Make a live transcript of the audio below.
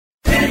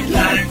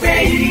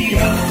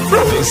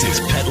This is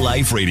Pet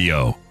Life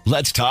Radio.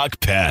 Let's talk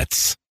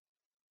pets.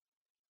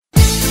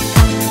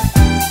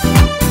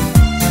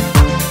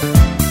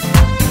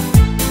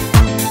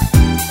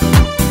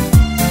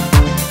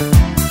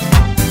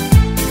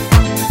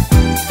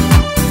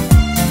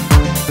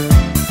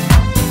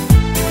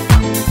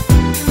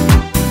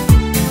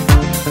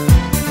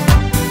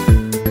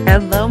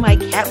 Hello, my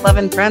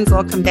cat-loving friends.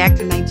 Welcome back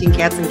to 19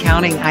 Cats and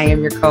Counting. I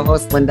am your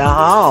co-host, Linda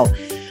Hall.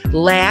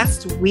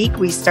 Last week,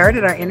 we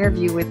started our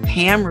interview with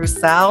Pam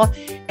Roussel,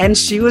 and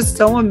she was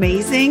so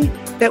amazing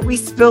that we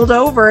spilled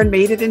over and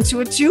made it into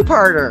a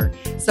two-parter.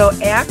 So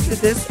after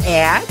this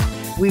ad,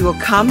 we will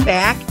come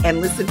back and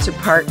listen to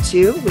part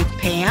 2 with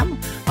Pam,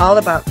 all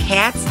about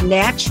cats'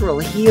 natural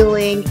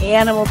healing,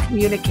 animal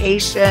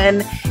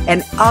communication,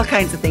 and all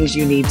kinds of things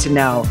you need to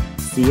know.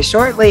 See you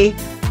shortly.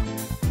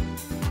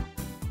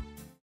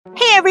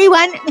 Hey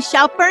everyone,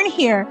 Michelle Fern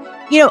here.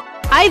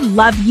 I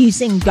love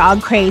using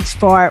dog crates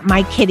for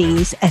my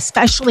kitties,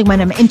 especially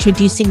when I'm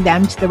introducing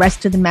them to the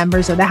rest of the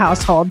members of the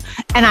household.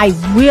 And I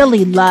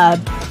really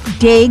love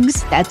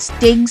Diggs, that's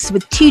Diggs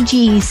with 2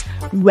 G's,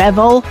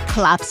 Revel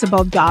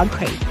collapsible dog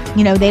crate.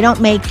 They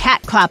don't make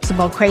cat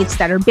collapsible crates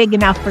that are big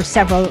enough for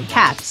several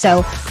cats.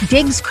 So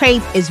Diggs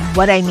crate is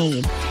what I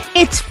need.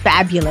 It's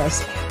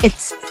fabulous.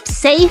 It's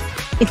safe.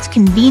 It's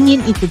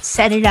convenient. You could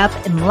set it up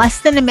in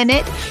less than a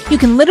minute. You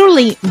can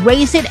literally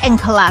raise it and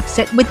collapse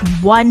it with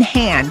one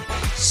hand.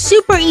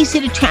 Super easy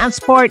to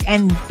transport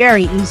and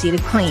very easy to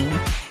clean.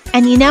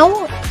 And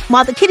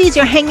while the kitties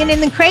are hanging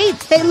in the crate,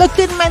 they look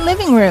good in my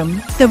living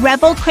room. The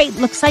Revel crate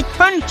looks like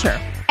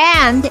furniture.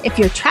 And if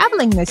you're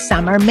traveling this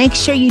summer, make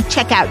sure you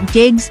check out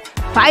Diggs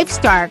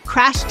 5-star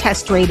crash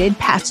test rated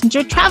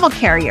passenger travel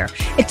carrier.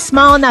 It's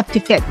small enough to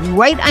fit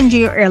right under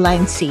your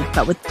airline seat,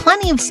 but with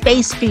plenty of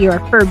space for your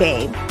fur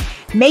babe.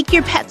 Make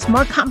your pets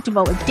more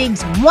comfortable with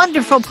Diggs'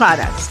 wonderful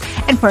products.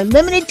 And for a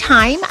limited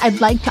time, I'd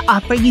like to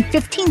offer you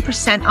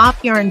 15%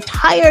 off your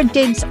entire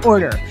Diggs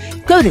order.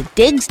 Go to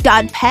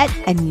diggs.pet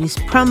and use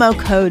promo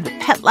code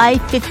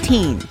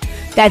PETLIFE15.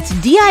 That's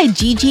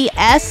diggs.pet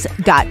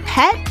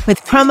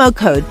with promo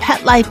code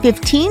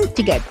PETLIFE15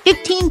 to get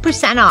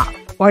 15% off.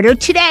 Order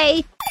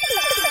today.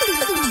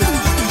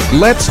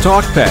 Let's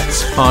Talk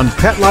Pets on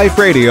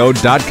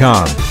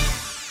PetLifeRadio.com.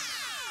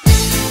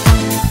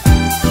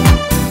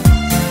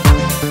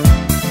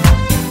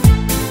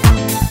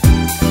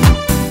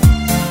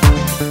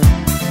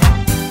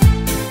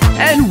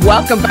 And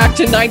welcome back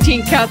to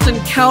 19 Cats and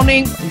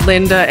Counting.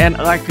 Linda and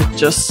I could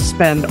just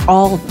spend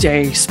all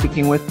day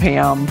speaking with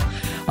Pam.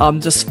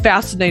 Just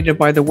fascinated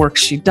by the work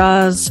she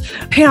does.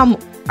 Pam,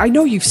 I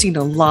know you've seen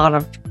a lot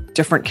of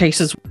different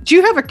cases. Do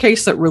you have a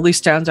case that really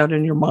stands out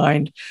in your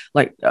mind?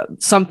 Like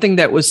something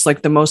that was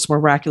like the most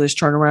miraculous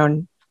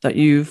turnaround that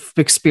you've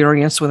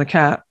experienced with a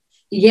cat?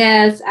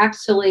 Yes,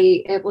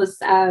 actually, it was,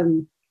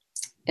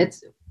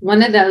 it's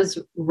one of those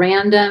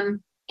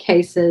random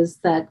cases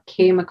that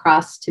came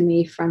across to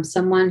me from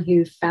someone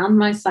who found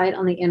my site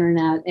on the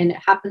internet, and it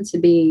happened to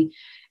be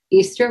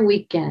Easter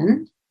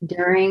weekend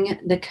during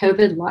the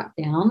COVID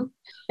lockdown.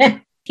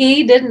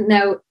 He didn't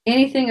know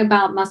anything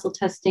about muscle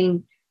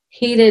testing.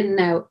 He didn't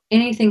know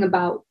anything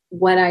about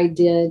what I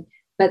did,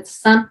 but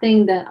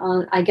something that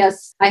I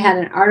guess I had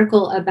an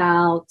article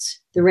about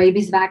the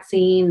rabies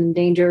vaccine and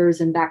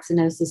dangers and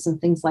vaccinosis and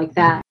things like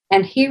that.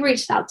 And he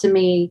reached out to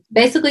me.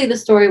 Basically, the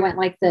story went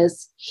like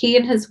this. He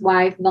and his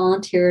wife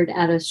volunteered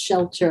at a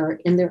shelter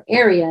in their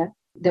area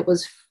that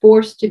was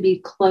forced to be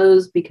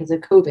closed because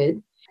of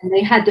COVID. And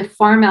they had to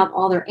farm out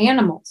all their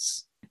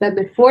animals. But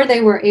before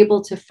they were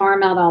able to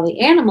farm out all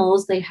the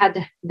animals, they had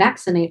to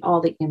vaccinate all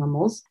the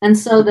animals. And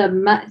so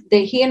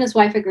he and his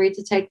wife agreed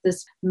to take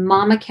this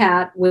mama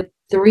cat with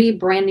 3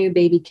 brand new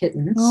baby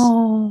kittens.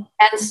 Oh.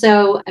 And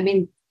so,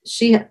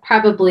 she had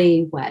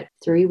probably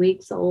 3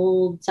 weeks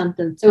old,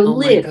 something. So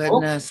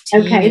little. My goodness,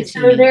 okay,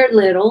 so they're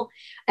little.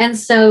 And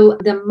so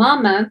the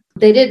mama,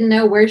 they didn't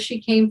know where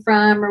she came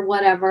from or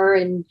whatever,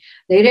 and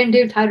they didn't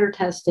do titer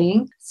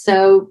testing.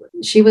 So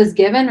she was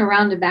given a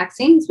round of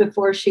vaccines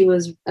before she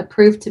was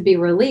approved to be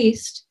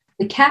released.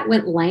 The cat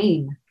went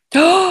lame.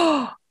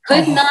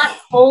 Could not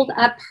hold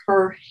up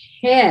her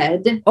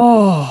head.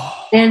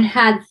 And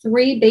had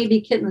 3 baby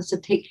kittens to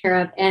take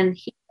care of. And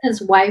he and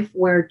his wife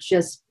were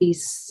just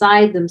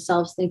beside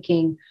themselves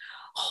thinking,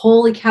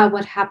 holy cow,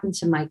 what happened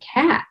to my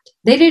cat?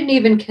 They didn't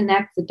even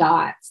connect the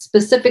dots.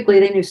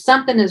 Specifically, they knew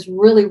something is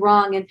really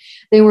wrong, and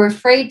they were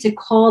afraid to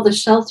call the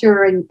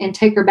shelter and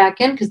take her back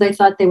in because they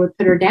thought they would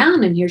put her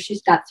down, and here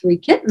she's got 3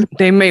 kittens.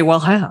 They may well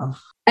have.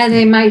 And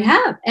they might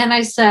have. And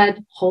I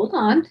said, hold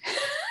on.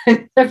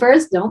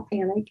 First, don't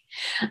panic.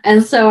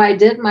 And so I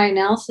did my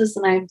analysis,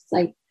 and I was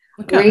like,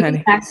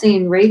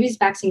 rabies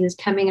vaccine is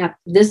coming up.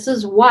 This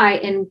is why.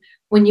 And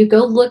when you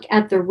go look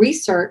at the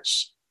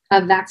research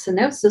of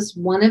vaccinosis,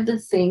 one of the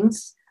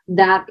things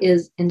that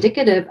is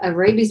indicative of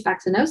rabies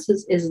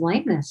vaccinosis is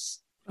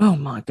lameness. Oh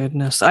my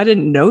goodness. I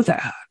didn't know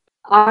that.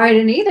 I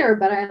didn't either,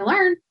 but I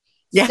learned.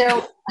 Yeah.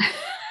 So,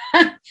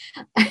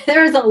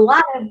 there's a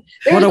lot of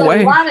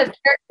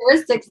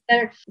characteristics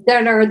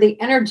that are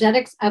the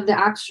energetics of the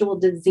actual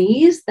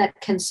disease that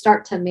can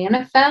start to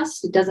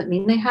manifest. It doesn't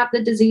mean they have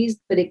the disease,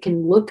 but it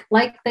can look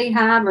like they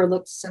have or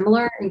look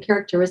similar and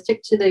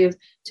characteristic to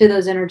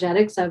those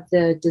energetics of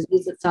the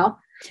disease itself.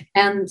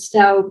 And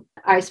so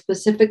I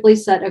specifically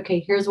said, okay,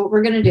 here's what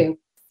we're going to do.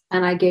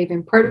 And I gave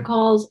him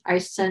protocols. I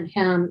sent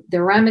him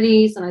the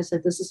remedies and I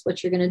said, this is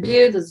what you're going to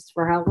do. This is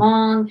for how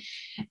long.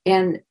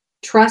 And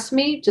trust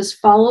me, just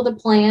follow the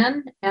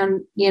plan.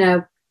 And,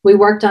 we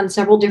worked on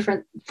several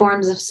different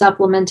forms of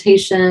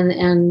supplementation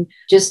and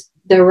just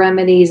the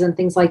remedies and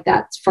things like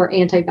that for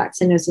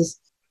anti-vaccinosis.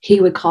 He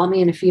would call me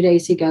in a few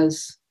days. He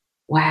goes,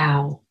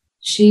 wow,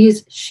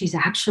 she's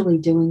actually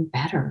doing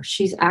better.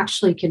 She's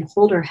actually can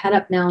hold her head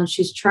up now. And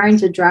she's trying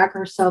to drag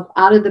herself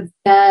out of the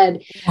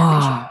bed.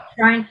 Wow.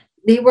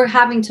 They were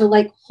having to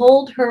like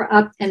hold her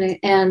up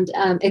and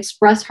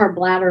express her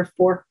bladder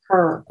for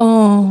her.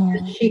 Oh,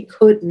 She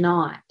could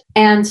not.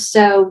 And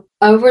so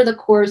over the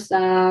course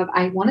of,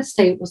 I want to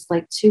say it was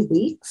like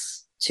 2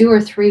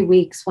 or 3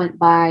 weeks went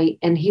by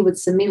and he would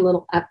send me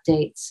little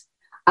updates.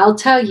 I'll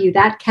tell you,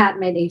 that cat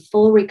made a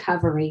full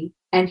recovery.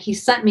 And he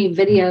sent me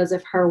videos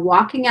of her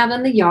walking out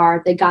in the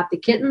yard. They got the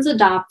kittens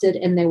adopted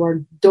and they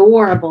were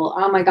adorable.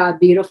 Oh my God,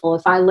 beautiful.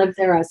 If I lived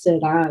there, I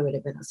said, I would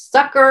have been a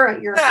sucker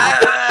at your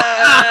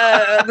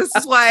house. This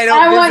is why I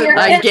don't visit.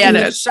 I get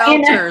it.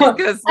 Shelters.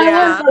 Because I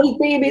want those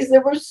babies. They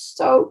were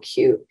so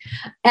cute.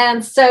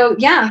 And so,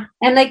 yeah.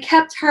 And they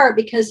kept her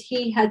because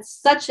he had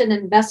such an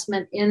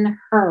investment in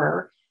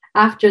her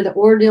after the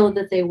ordeal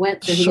that they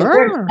went through.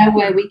 Sure. There's no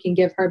way we can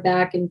give her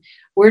back. And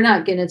we're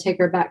not going to take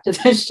her back to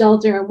the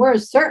shelter. And we're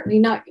certainly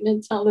not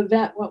going to tell the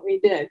vet what we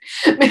did.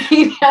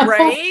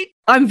 Right?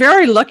 I'm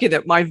very lucky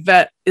that my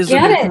vet is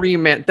in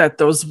agreement that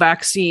those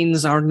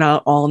vaccines are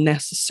not all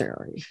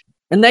necessary.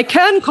 And they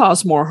can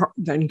cause more harm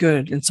than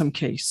good in some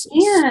cases.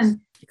 Yeah.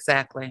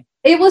 Exactly.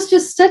 It was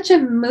just such a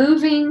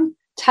moving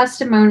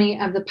testimony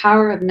of the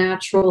power of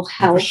natural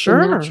health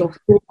and natural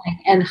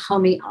healing and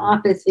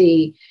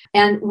homeopathy.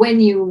 And when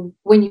you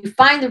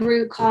find the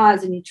root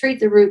cause and you treat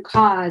the root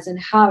cause and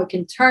how it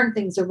can turn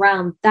things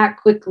around that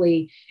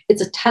quickly,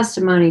 it's a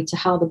testimony to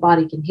how the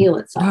body can heal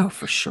itself. Oh,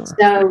 for sure.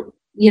 So,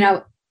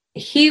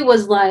 he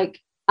was like,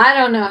 I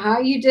don't know how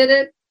you did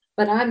it,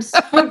 but I'm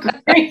so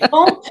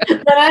grateful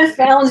that I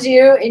found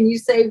you and you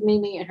saved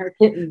Mimi and her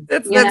kitten.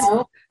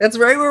 That's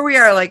right where we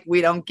are. Like, we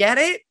don't get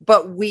it,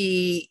 but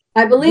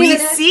I believe we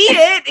see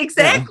it.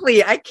 Exactly.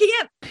 Yeah. I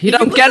can't. You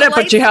don't get it,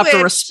 but you have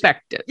to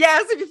respect it.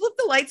 Yes. If you flip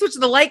the light switch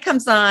and the light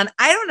comes on,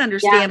 I don't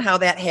understand how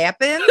that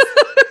happens,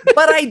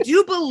 but I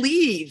do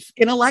believe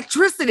in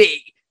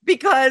electricity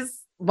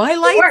because my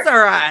lights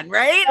are on,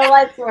 right? The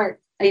lights work.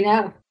 I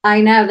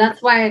know.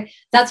 That's why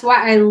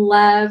I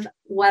love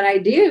what I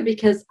do,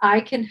 because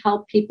I can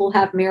help people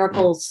have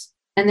miracles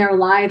in their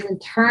lives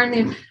and turn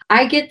them.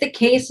 I get the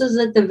cases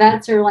that the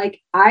vets are like,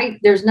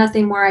 there's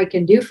nothing more I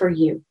can do for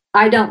you.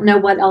 I don't know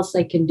what else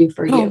I can do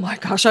for you. Oh my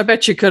gosh. I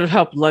bet you could have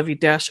helped Lovey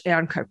Dash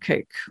and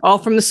Cupcake. All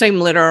from the same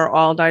litter,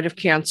 all died of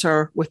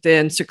cancer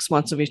within 6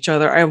 months of each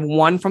other. I have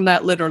one from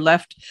that litter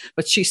left,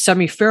 but she's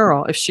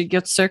semi-feral. If she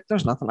gets sick,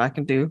 there's nothing I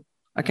can do.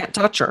 I can't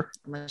touch her.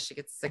 Unless she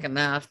gets sick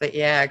enough that,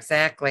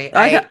 exactly.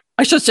 I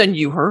should send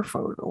you her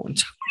photo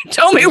and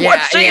tell me what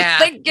she's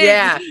thinking.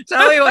 Yeah.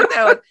 Tell me what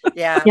that was.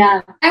 Yeah.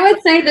 Yeah. I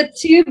would say the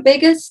two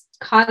biggest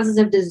causes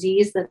of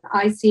disease that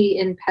I see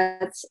in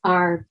pets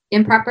are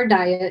improper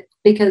diet,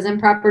 because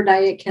improper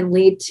diet can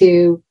lead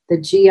to the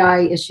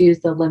GI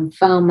issues, the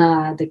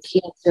lymphoma, the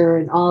cancer,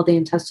 and all the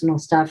intestinal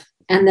stuff.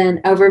 And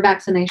then over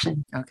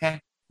vaccination. Okay.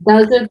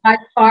 Those are by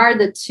far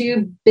the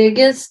two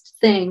biggest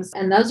things.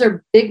 And those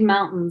are big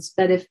mountains.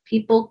 But if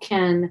people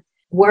can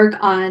work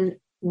on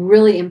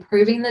really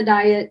improving the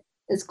diet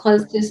as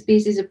close to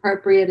species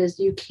appropriate as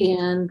you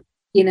can,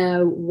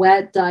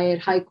 wet diet,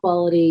 high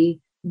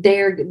quality,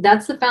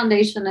 that's the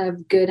foundation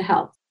of good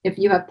health. If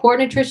you have poor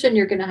nutrition,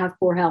 you're going to have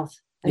poor health.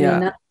 I mean,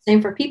 that's the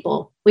same for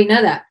people. We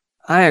know that.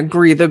 I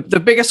agree. The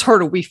biggest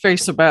hurdle we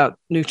face about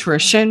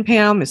nutrition,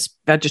 Pam, is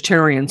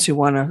vegetarians who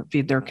want to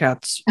feed their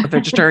cats a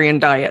vegetarian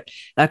diet.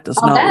 That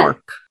does not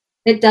work.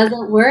 It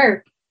doesn't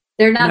work.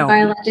 They're not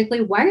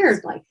biologically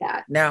wired like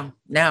that.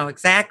 No,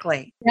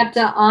 exactly. You have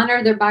to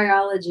honor their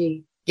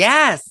biology.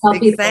 Yes,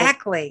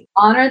 exactly.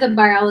 Honor the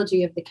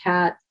biology of the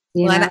cat.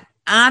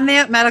 On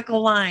that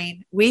medical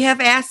line, we have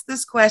asked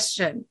this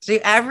question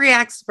to every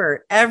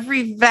expert,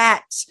 every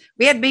vet.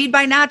 We had Made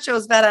by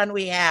Nacho's vet on.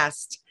 We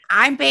asked,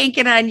 I'm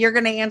banking on you're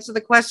going to answer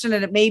the question,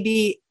 and it may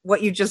be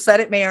what you just said.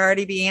 It may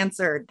already be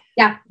answered.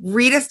 Yeah.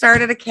 Rita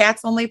started a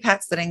cats only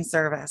pet sitting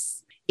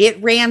service.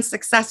 It ran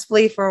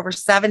successfully for over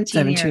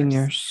 17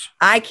 years.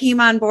 I came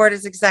on board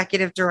as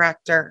executive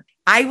director.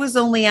 I was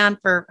only on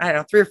for,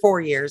 3 or 4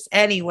 years.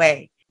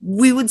 Anyway,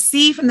 we would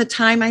see from the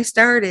time I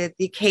started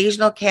the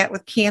occasional cat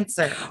with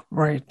cancer.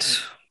 Right.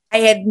 I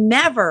had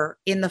never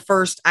in the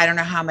first, I don't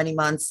know how many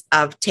months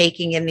of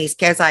taking in these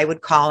cats, I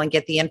would call and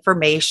get the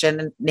information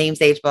and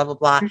names, age, blah, blah,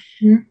 blah.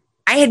 Mm-hmm.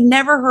 I had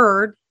never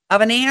heard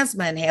of an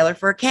asthma inhaler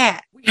for a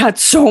cat. We had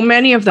so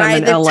many of them By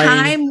in the LA.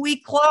 time we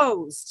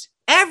closed,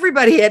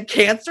 everybody had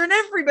cancer and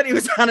everybody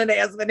was on an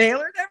asthma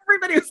inhaler and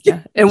everybody was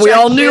getting And we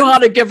all knew injections. how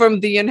to give them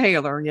the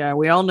inhaler. Yeah,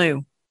 we all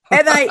knew.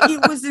 And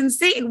it was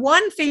insane.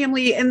 One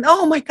family, and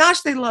oh my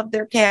gosh, they loved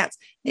their cats.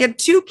 They had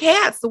 2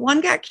 cats. The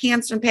one got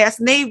cancer and passed,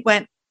 and they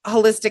went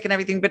holistic and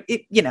everything, but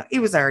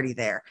it was already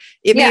there.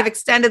 It may have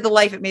extended the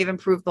life. It may have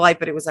improved the life,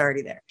 but it was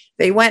already there.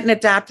 They went and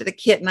adopted a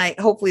kitten.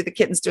 Hopefully the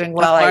kitten's doing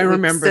well. I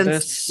remember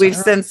this. We've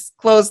since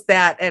closed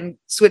that and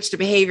switched to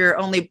behavior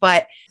only,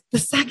 but the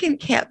second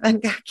cat then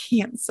got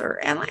cancer,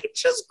 and I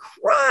just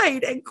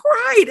cried and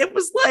cried. It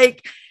was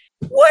like,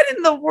 what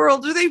in the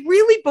world? Do they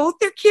really both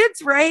their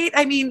kids, right?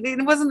 I mean,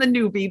 it wasn't the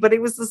newbie, but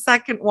it was the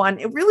second one.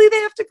 They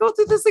have to go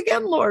through this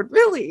again, Lord,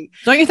 really?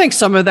 Don't you think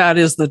some of that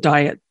is the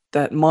diet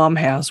that mom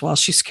has while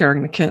she's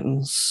carrying the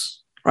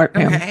kittens? Right,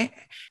 Pam? Okay.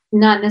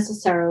 Not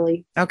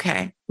necessarily.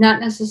 Okay. Not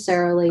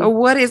necessarily.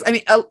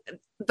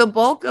 The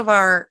bulk of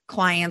our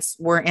clients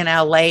were in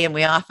LA, and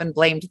we often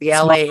blamed the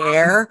LA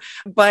air,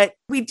 but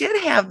we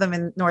did have them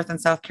in North and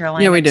South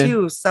Carolina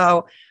too.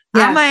 So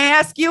I'm going to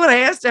ask you, and I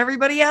asked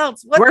everybody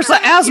else, where's the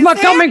asthma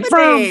coming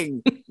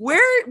from?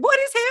 What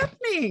is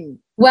happening?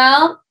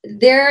 Well,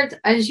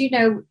 as you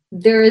know,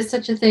 there is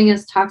such a thing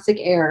as toxic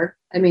air.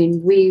 I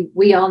mean,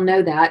 we all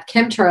know that.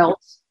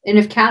 Chemtrails. And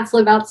if cats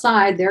live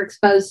outside, they're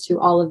exposed to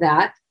all of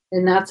that.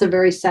 And that's a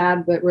very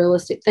sad but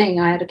realistic thing.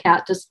 I had a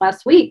cat just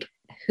last week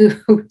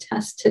who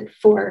tested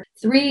for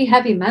 3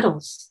 heavy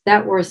metals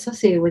that were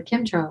associated with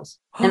chemtrails.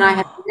 And I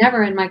have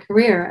never in my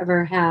career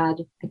ever had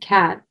a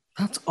cat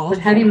That's awful. with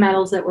heavy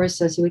metals that were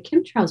associated with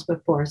chemtrails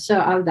before.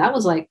 So that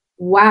was like,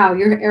 wow,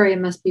 your area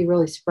must be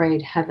really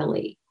sprayed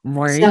heavily.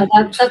 Right. So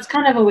that's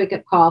kind of a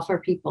wake-up call for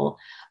people.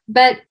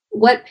 But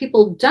what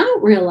people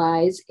don't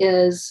realize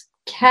is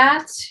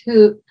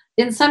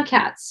in some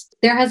cats,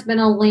 there has been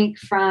a link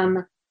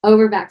from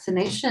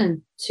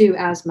over-vaccination to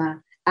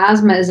asthma.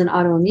 Asthma is an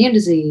autoimmune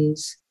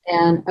disease,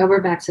 and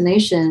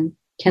over-vaccination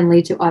can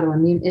lead to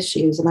autoimmune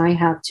issues. And I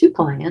have 2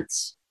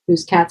 clients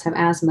whose cats have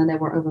asthma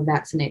that were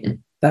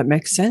over-vaccinated. That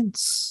makes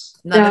sense.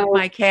 None of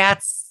my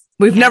cats.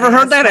 We've never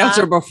heard that asthma.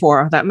 answer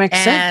before. That makes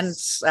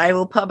sense. And I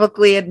will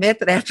publicly admit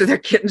that after their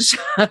kitten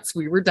shots,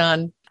 we were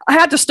done. I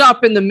had to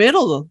stop in the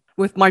middle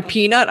with my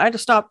Peanut. I had to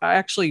stop.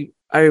 I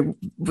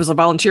was a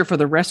volunteer for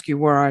the rescue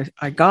where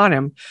I got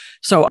him.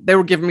 So they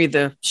were giving me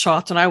the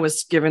shots and I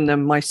was giving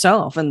them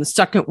myself. And the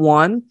second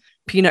one,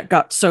 Peanut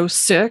got so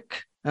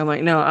sick. I'm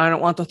like, no, I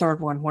don't want the third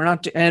one. We're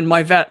not. And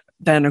my vet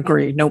then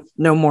agreed.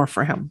 No more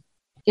for him.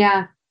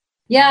 Yeah.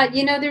 Yeah.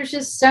 There's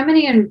just so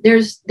many, and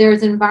there's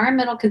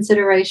environmental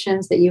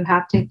considerations that you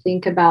have to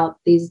think about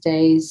these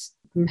days,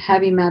 from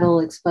heavy metal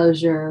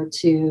exposure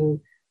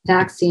to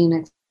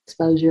vaccine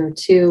exposure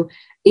to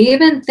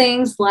even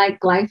things like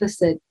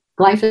glyphosate.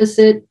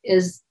 Glyphosate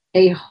is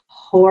a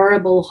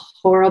horrible,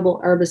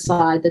 horrible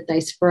herbicide that they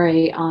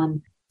spray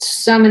on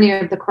so many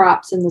of the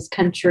crops in this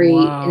country.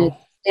 Wow.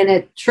 And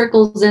it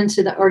trickles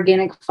into the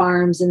organic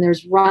farms, and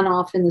there's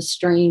runoff in the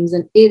streams,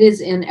 and it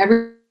is in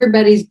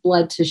everybody's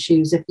blood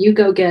tissues. If you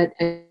go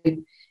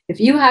if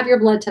you have your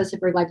blood tested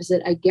for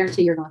glyphosate, I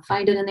guarantee you're going to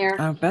find it in there.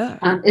 I bet.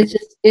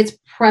 It's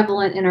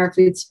prevalent in our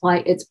food supply.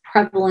 It's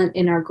prevalent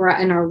in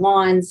our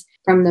lawns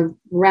from the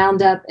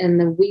Roundup and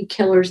the weed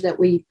killers that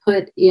we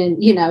put in,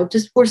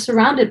 we're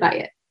surrounded by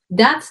it.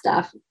 That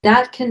stuff,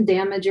 that can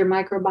damage your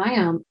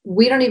microbiome.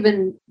 We don't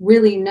even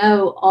really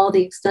know all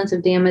the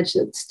extensive damage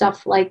that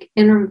stuff like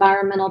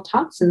environmental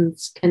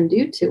toxins can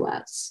do to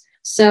us.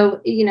 So,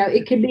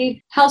 it could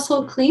be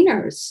household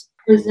cleaners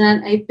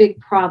present a big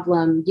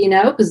problem,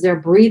 because they're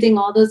breathing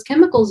all those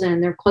chemicals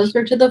in. They're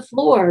closer to the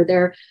floor.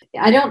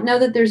 I don't know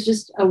that there's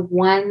just a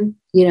one,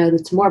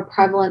 that's more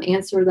prevalent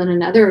answer than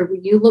another.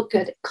 When you look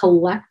at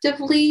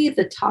collectively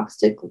the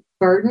toxic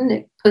burden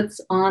it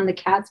puts on the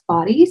cat's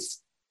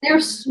bodies, they're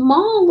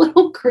small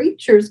little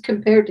creatures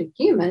compared to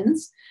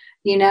humans.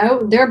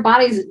 Their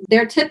bodies,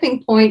 their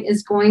tipping point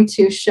is going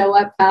to show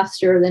up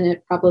faster than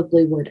it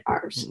probably would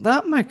ours.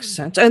 That makes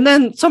sense. And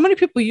then so many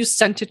people use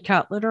scented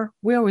cat litter.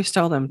 We always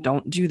tell them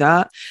don't do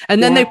that.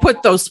 And then they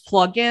put those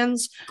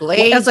plugins.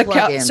 Glade As a plugins.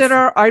 cat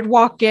sitter, I'd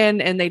walk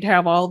in and they'd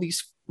have all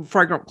these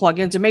fragrant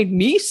plugins. It made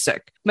me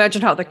sick.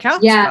 Imagine how the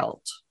cats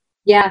felt.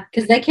 Yeah,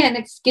 because they can't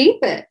escape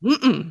it.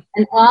 Mm-mm.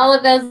 And all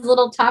of those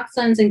little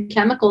toxins and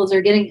chemicals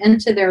are getting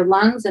into their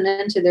lungs and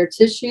into their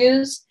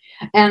tissues.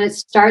 And it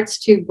starts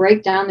to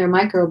break down their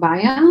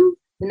microbiome.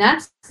 And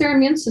that's their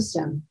immune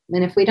system.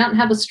 And if we don't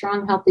have a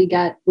strong, healthy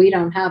gut, we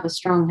don't have a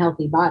strong,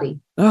 healthy body.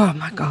 Oh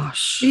my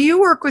gosh. Do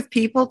you work with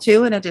people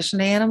too, in addition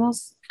to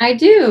animals? I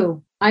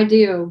do. I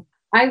do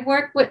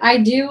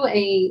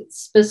a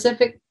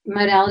specific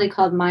modality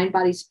called mind,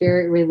 body,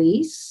 spirit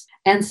release.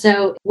 And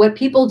so what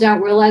people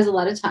don't realize a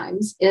lot of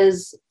times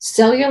is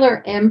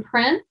cellular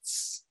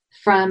imprints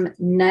from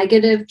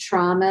negative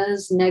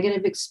traumas,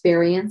 negative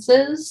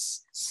experiences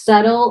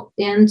settle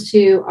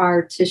into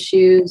our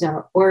tissues,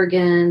 our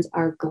organs,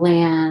 our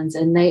glands,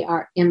 and they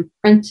are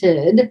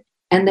imprinted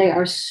and they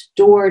are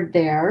stored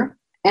there.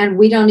 and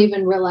we don't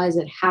even realize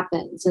it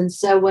happens. And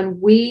so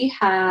when we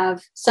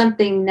have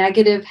something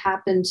negative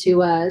happen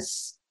to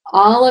us,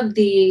 all of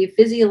the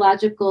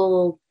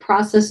physiological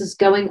processes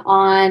going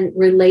on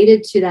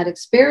related to that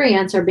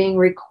experience are being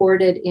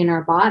recorded in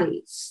our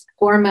bodies.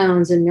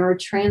 Hormones and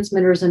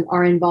neurotransmitters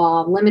are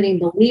involved. Limiting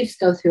beliefs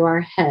go through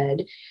our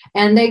head,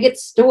 and they get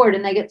stored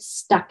and they get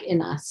stuck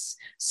in us.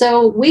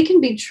 So we can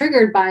be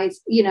triggered by,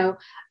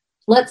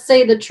 let's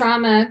say the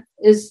trauma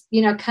is,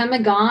 come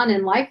and gone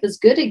and life is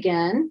good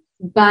again,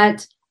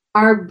 but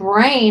our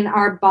brain,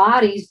 our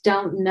bodies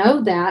don't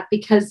know that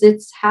because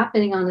it's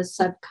happening on a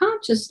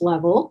subconscious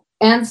level.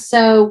 And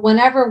so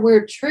whenever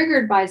we're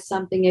triggered by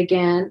something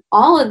again,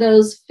 all of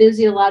those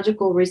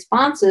physiological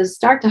responses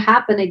start to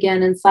happen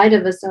again inside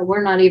of us that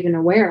we're not even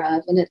aware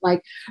of. And it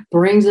like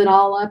brings it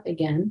all up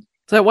again.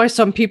 Is that why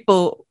some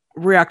people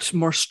react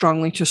more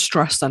strongly to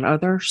stress than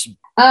others?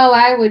 Oh,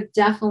 I would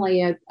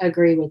definitely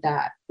agree with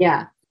that.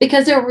 Yeah,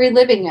 because they're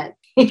reliving it.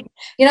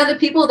 The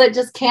people that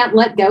just can't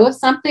let go of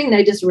something,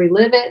 they just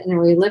relive it and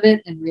relive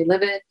it and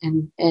relive it,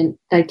 and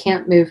they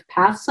can't move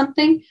past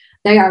something.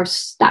 They are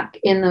stuck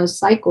in those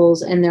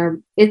cycles,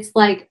 and it's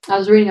like, I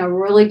was reading a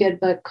really good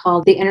book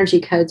called The Energy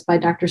Codes by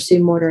Dr.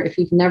 Sue Morter. If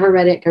you've never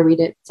read it, go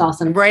read it. It's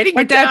awesome. I'm writing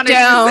it down.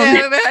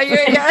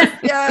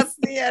 Yes,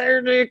 the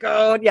energy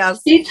code.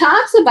 Yes. He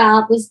talks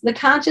about the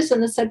conscious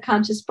and the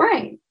subconscious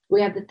brain.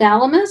 We have the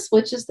thalamus,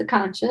 which is the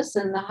conscious,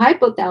 and the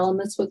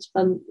hypothalamus, which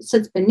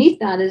sits beneath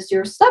that, is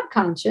your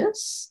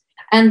subconscious.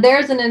 And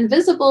there's an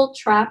invisible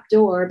trap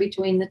door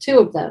between the two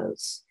of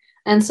those.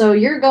 And so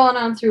you're going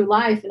on through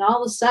life, and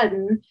all of a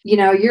sudden,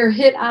 you're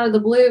hit out of the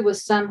blue with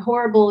some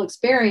horrible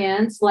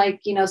experience,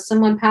 like,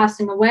 someone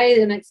passing away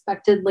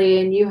unexpectedly,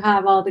 and you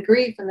have all the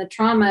grief and the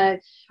trauma,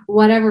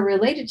 whatever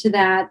related to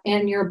that.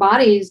 And your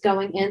body is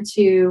going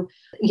into,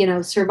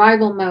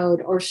 survival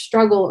mode or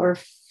struggle or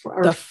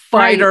the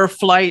fight or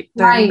flight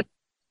thing. Right.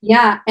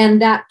 Yeah.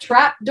 And that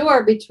trap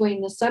door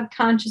between the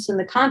subconscious and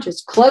the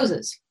conscious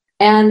closes.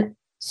 And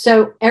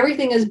so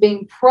everything is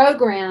being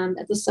programmed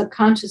at the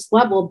subconscious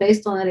level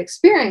based on that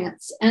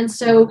experience. And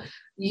so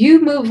you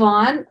move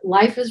on,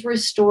 life is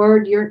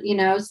restored.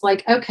 It's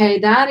like, okay,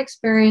 that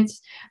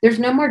experience, there's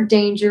no more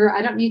danger.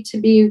 I don't need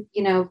to be,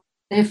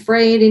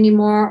 afraid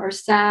anymore or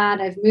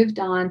sad. I've moved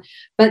on,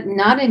 but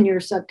not in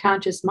your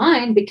subconscious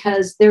mind,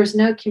 because there's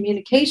no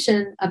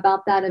communication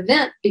about that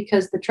event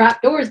because the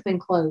trap door has been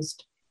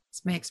closed.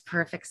 This makes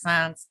perfect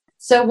sense.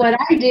 So what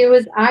I do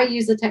is I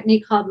use a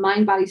technique called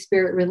mind, body,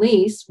 spirit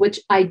release,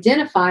 which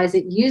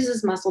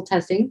uses muscle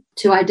testing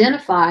to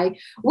identify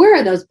where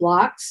are those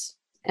blocks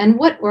and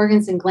what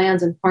organs and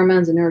glands and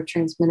hormones and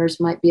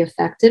neurotransmitters might be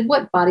affected,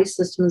 what body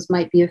systems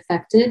might be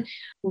affected,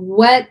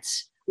 what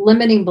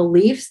limiting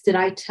beliefs did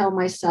I tell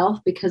myself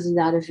because of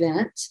that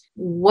event,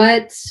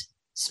 what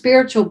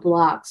spiritual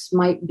blocks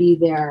might be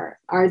there,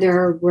 are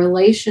there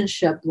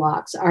relationship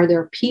blocks, are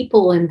there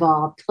people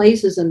involved,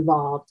 places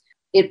involved.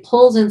 It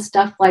pulls in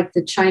stuff like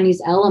the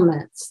Chinese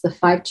elements, the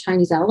 5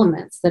 Chinese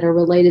elements that are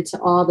related to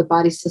all the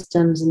body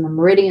systems and the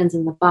meridians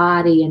in the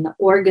body and the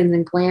organs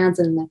and glands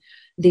and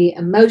the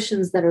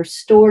emotions that are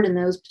stored in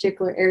those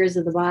particular areas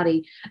of the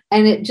body.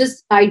 And it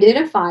just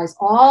identifies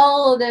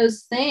all of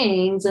those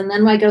things. And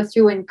then when I go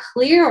through and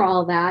clear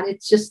all that,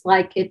 it's just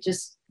like,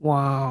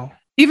 wow.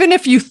 Even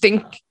if you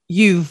think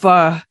you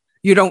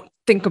don't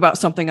think about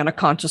something on a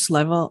conscious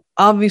level,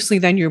 obviously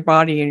then your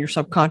body and your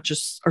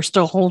subconscious are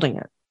still holding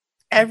it.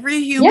 Every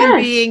human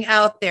being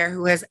out there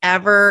who has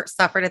ever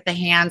suffered at the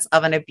hands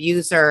of an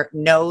abuser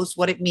knows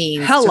what it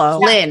means to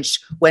flinch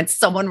when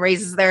someone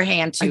raises their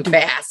hand too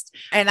fast.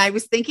 And I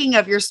was thinking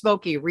of your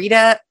Smokey.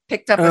 Rita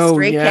picked up a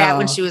stray cat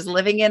when she was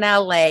living in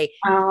LA.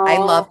 Oh. I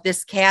love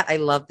this cat. I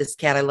love this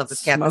cat. I love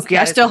this cat. Smokey, this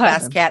cat I still is the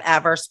have best him. Cat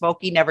ever.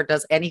 Smokey never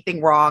does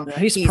anything wrong. Yeah,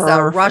 he's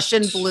a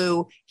Russian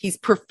blue. He's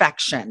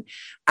perfection.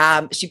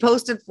 She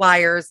posted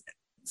flyers.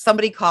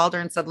 Somebody called her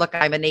and said, look,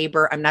 I'm a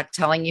neighbor. I'm not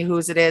telling you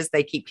whose it is.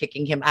 They keep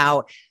kicking him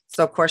out.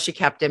 So of course she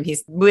kept him.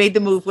 He's made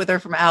the move with her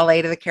from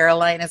LA to the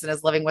Carolinas and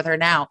is living with her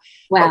now.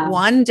 Wow. But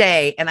one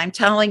day, and I'm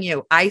telling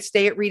you, I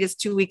stay at Rita's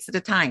 2 weeks at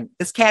a time.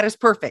 This cat is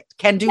perfect.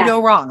 Can do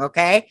no wrong.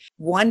 Okay.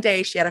 One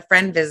day she had a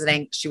friend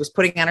visiting. She was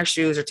putting on her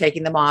shoes or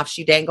taking them off.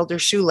 She dangled her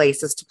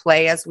shoelaces to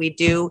play as we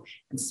do.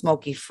 And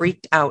Smokey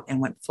freaked out and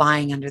went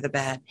flying under the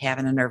bed,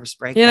 having a nervous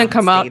breakdown. He didn't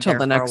come out till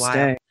the next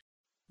day.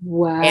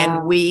 Wow.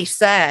 And we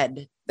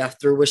said, the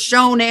through was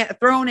thrown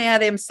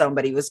at him.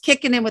 Somebody was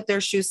kicking him with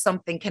their shoes.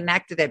 Something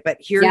connected it. But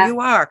here you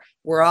are.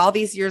 We're all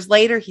these years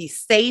later. He's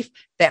safe.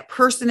 That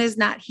person is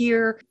not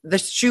here. The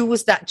shoe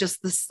was not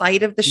just the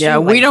sight of the shoe. Yeah,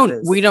 we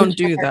don't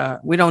do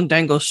that. We don't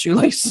dangle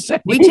shoelaces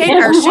anymore. We take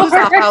our shoes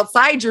off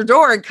outside your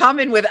door and come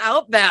in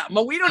without them.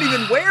 But we don't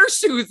even wear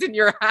shoes in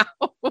your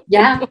house.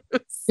 Yeah.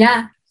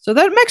 Yeah. So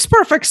that makes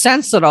perfect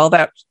sense that all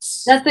that.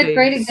 That's a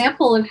great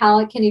example of how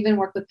it can even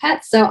work with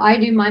pets. So I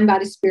do mind,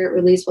 body, spirit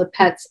release with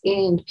pets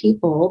and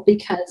people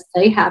because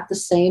they have the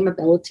same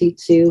ability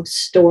to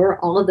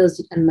store all of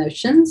those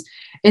emotions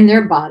in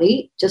their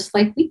body, just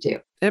like we do.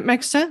 It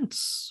makes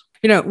sense.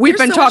 We've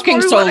been There's talking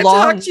much so more we long.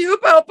 wanna talk to you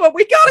about, but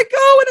we gotta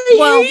go.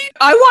 And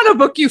I want to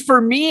book you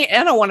for me,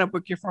 and I want to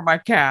book you for my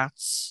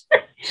cats.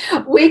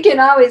 We can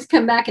always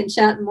come back and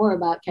chat more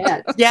about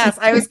cats. Yes,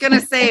 I was going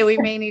to say we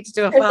may need to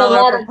do a There's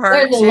follow-up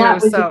part there's a lot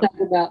two. we So can talk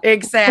about.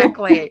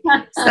 exactly.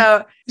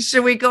 So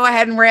should we go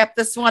ahead and wrap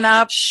this one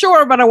up?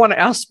 Sure, but I want to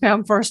ask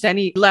Pam first,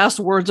 any last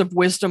words of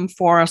wisdom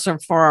for us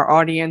and for our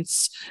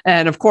audience?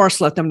 And of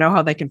course, let them know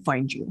how they can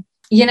find you.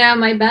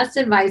 My best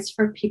advice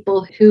for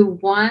people who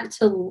want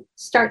to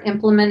start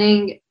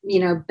implementing,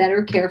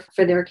 better care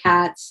for their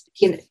cats,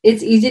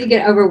 it's easy to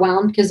get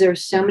overwhelmed because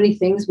there's so many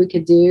things we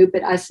could do,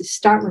 but I say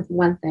start with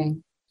one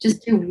thing.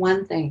 Just do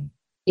one thing.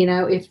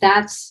 If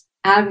that's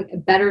having a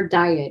better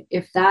diet,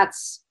 if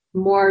that's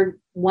more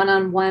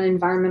one-on-one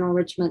environmental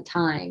enrichment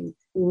time,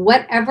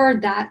 whatever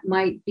that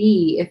might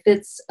be, if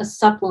it's a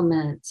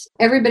supplement,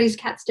 everybody's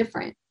cat's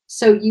different.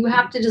 So you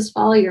have to just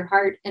follow your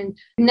heart and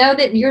know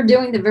that you're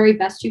doing the very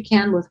best you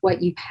can with what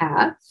you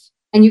have,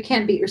 and you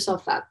can't beat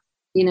yourself up.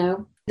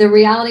 The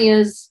reality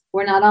is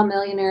we're not all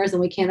millionaires and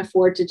we can't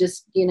afford to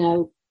just,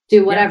 do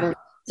whatever.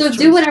 Yeah, so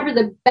do whatever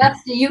the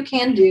best you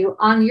can do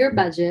on your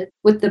budget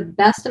with the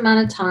best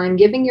amount of time,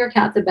 giving your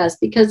cat the best,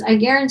 because I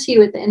guarantee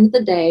you at the end of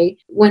the day,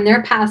 when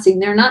they're passing,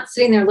 they're not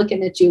sitting there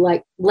looking at you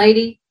like,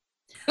 lady,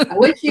 I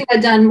wish you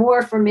had done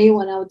more for me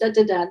when I was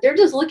da-da-da. They're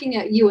just looking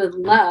at you with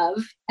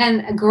love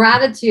and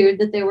gratitude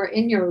that they were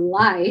in your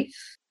life.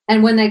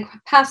 And when they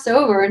pass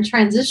over and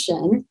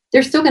transition,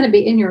 they're still going to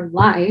be in your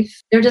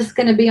life. They're just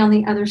going to be on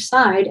the other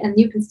side, and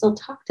you can still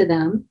talk to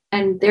them,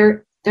 and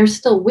they're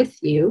still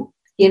with you,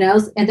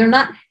 and they're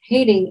not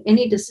hating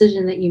any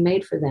decision that you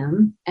made for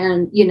them.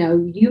 And,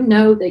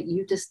 that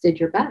you just did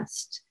your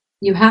best.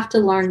 You have to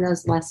learn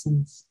those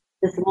lessons.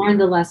 Just learn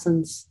the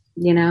lessons,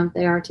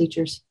 they are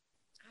teachers.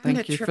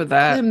 Thank you for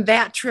that. Film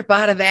that trip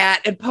out of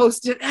that and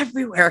post it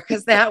everywhere,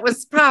 because that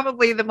was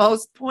probably the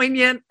most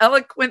poignant,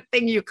 eloquent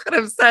thing you could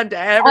have said to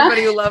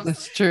everybody who loves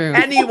That's true.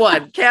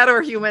 anyone, cat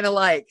or human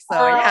alike.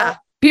 So yeah.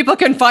 People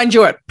can find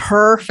you at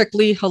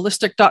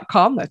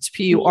perfectlyholistic.com. That's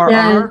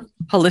PURR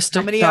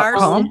holistic.com. How many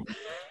R's?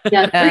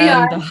 Yeah,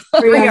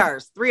 3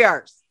 R's. 3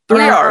 R's.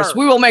 3 R's.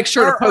 We will make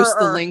sure to post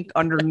the link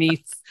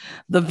underneath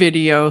the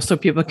video so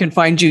people can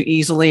find you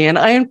easily. And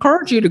I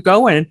encourage you to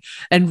go in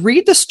and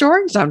read the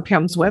stories on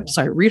Pam's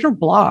website, read her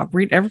blog,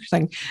 read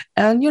everything,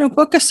 and,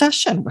 book a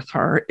session with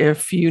her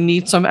if you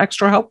need some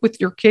extra help with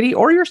your kitty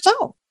or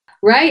yourself.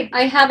 Right.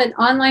 I have an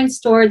online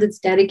store that's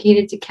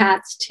dedicated to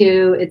cats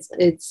too. It's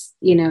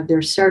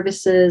there's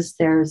services,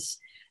 there's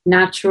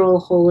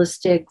natural,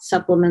 holistic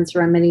supplements,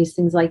 remedies,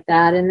 things like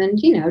that. And then,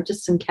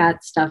 just some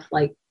cat stuff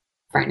like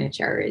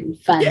furniture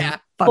and fun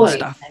Stuff.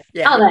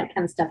 Yeah. All that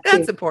kind of stuff too.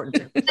 That's important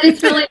too. But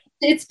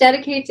it's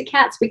dedicated to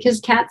cats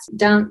because cats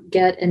don't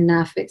get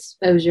enough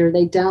exposure.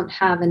 They don't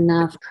have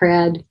enough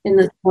cred in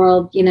this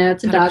world.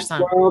 It's a 100%.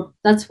 dog world.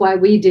 That's why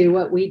we do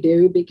what we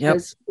do,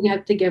 because we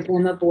have to give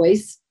them a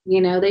voice.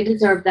 They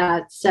deserve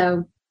that.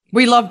 So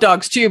we love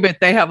dogs too,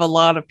 but they have a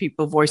lot of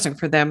people voicing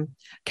for them.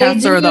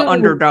 Cats are the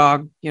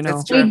underdog,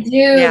 That's They true. do.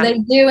 Yeah. They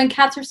do. And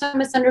cats are so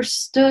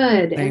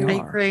misunderstood. They And I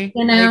are. agree.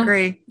 I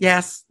agree.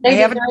 Yes. they I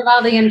have deserve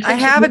all the I attention.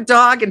 have a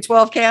dog and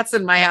 12 cats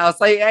in my house.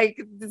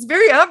 It's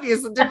very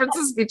obvious the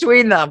differences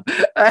between them.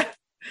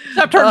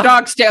 Except her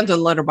dog stands in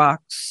a litter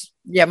box.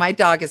 Yeah, my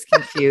dog is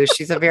confused.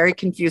 She's a very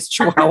confused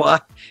Chihuahua.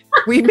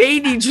 We may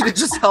need you to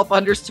just help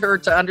her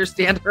to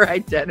understand her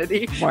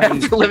identity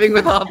after living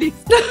with all these.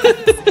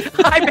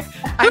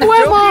 I'm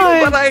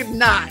joking, but I'm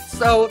not.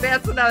 So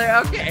that's another.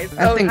 Okay,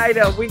 so I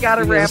know we got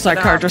to wrap it up.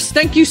 Psychiatrist,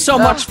 thank you so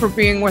much for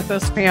being with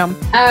us, Pam.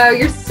 Oh,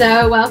 you're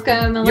so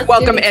welcome. You're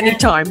welcome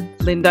anytime.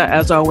 Linda,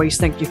 as always,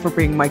 thank you for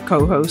being my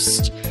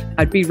co-host.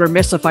 I'd be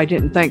remiss if I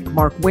didn't thank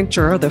Mark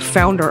Winter, the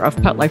founder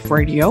of Pet Life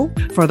Radio,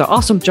 for the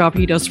awesome job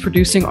he does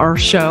producing our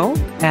show.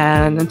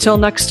 And until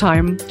next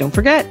time, don't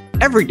forget,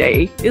 every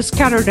day is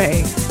Catter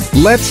Day.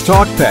 Let's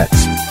Talk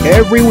Pets,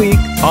 every week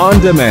on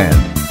demand,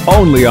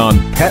 only on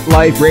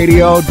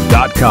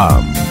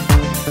PetLifeRadio.com.